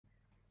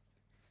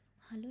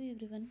Hello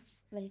everyone,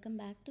 welcome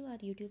back to our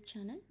YouTube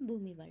channel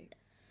Boomi World.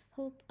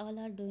 Hope all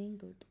are doing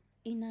good.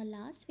 In our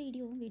last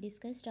video, we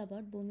discussed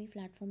about Boomi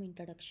platform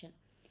introduction.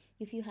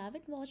 If you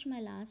haven't watched my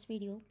last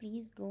video,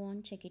 please go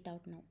on check it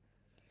out now.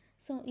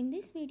 So in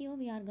this video,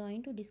 we are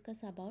going to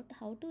discuss about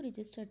how to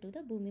register to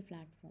the Boomi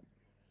platform.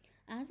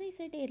 As I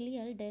said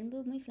earlier, Dell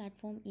Boomi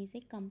platform is a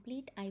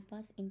complete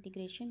iPaaS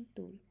integration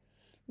tool,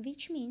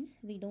 which means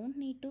we don't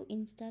need to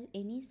install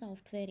any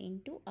software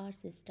into our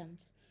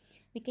systems.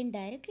 We can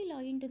directly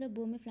log into the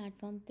Boomi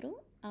platform through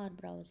our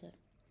browser.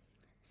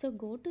 So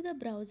go to the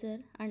browser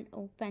and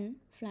open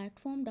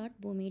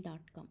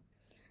platform.boomi.com.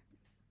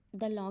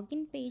 The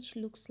login page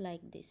looks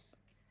like this.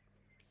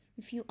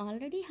 If you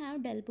already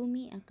have Dell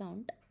Boomi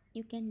account,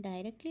 you can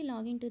directly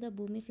log into the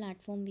Boomi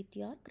platform with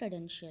your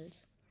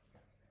credentials.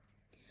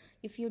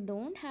 If you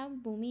don't have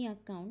Boomi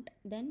account,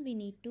 then we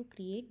need to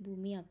create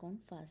Boomi account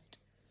first.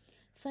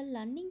 For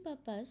learning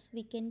purpose,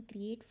 we can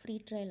create free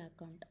trial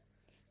account.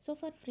 So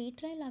for free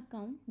trial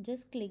account,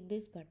 just click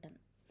this button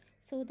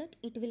so that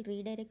it will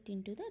redirect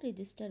into the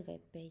register web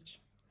page.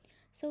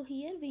 So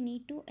here we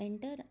need to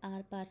enter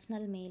our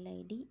personal mail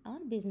ID or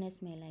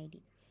business mail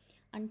ID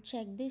and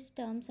check this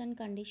terms and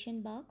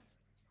condition box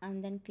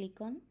and then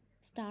click on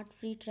start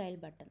free trial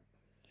button.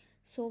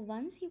 So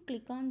once you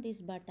click on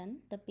this button,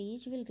 the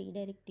page will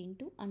redirect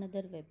into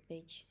another web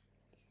page.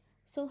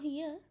 So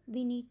here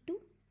we need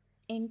to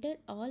enter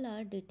all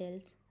our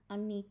details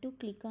and need to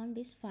click on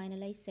this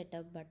finalize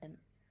setup button.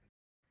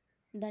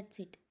 That's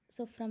it.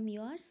 So from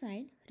your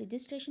side,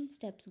 registration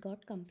steps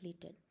got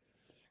completed.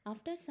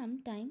 After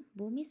some time,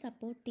 Boomi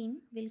support team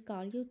will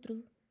call you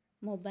through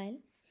mobile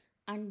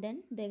and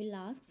then they will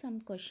ask some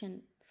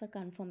question for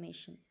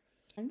confirmation.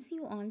 Once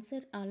you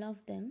answer all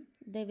of them,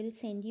 they will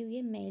send you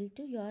a mail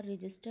to your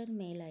registered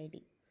mail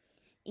ID.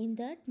 In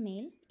that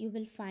mail, you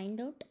will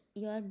find out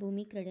your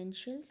Boomi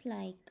credentials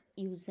like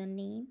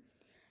username,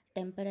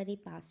 temporary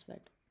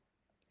password.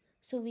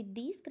 So with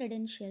these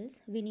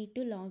credentials, we need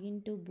to log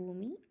into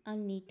Boomi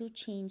and need to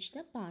change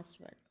the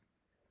password.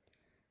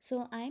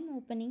 So I am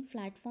opening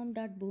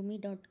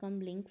platform.boomi.com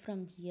link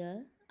from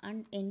here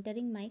and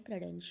entering my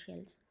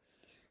credentials.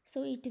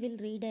 So it will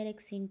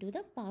redirect into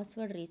the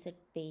password reset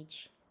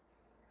page.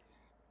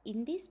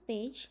 In this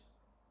page,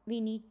 we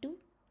need to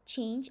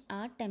change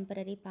our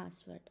temporary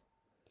password.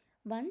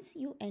 Once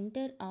you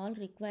enter all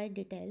required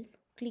details,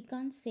 click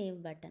on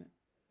save button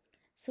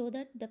so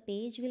that the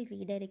page will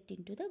redirect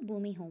into the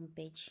Boomi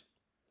homepage.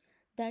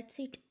 That's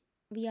it.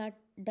 We are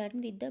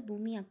done with the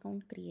Boomi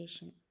account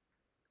creation.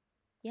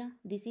 Yeah,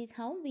 this is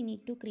how we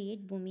need to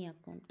create Boomi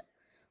account.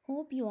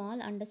 Hope you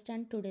all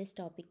understand today's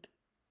topic.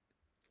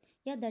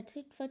 Yeah, that's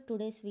it for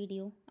today's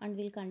video and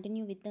we'll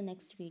continue with the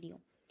next video.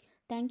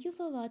 Thank you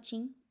for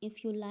watching.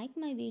 If you like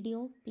my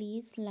video,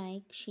 please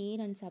like,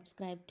 share and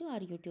subscribe to our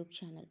YouTube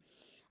channel.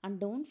 And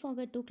don't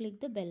forget to click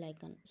the bell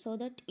icon so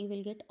that you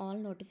will get all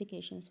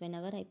notifications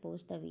whenever I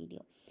post the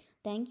video.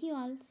 Thank you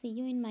all. See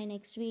you in my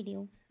next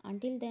video.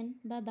 Until then,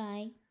 bye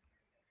bye.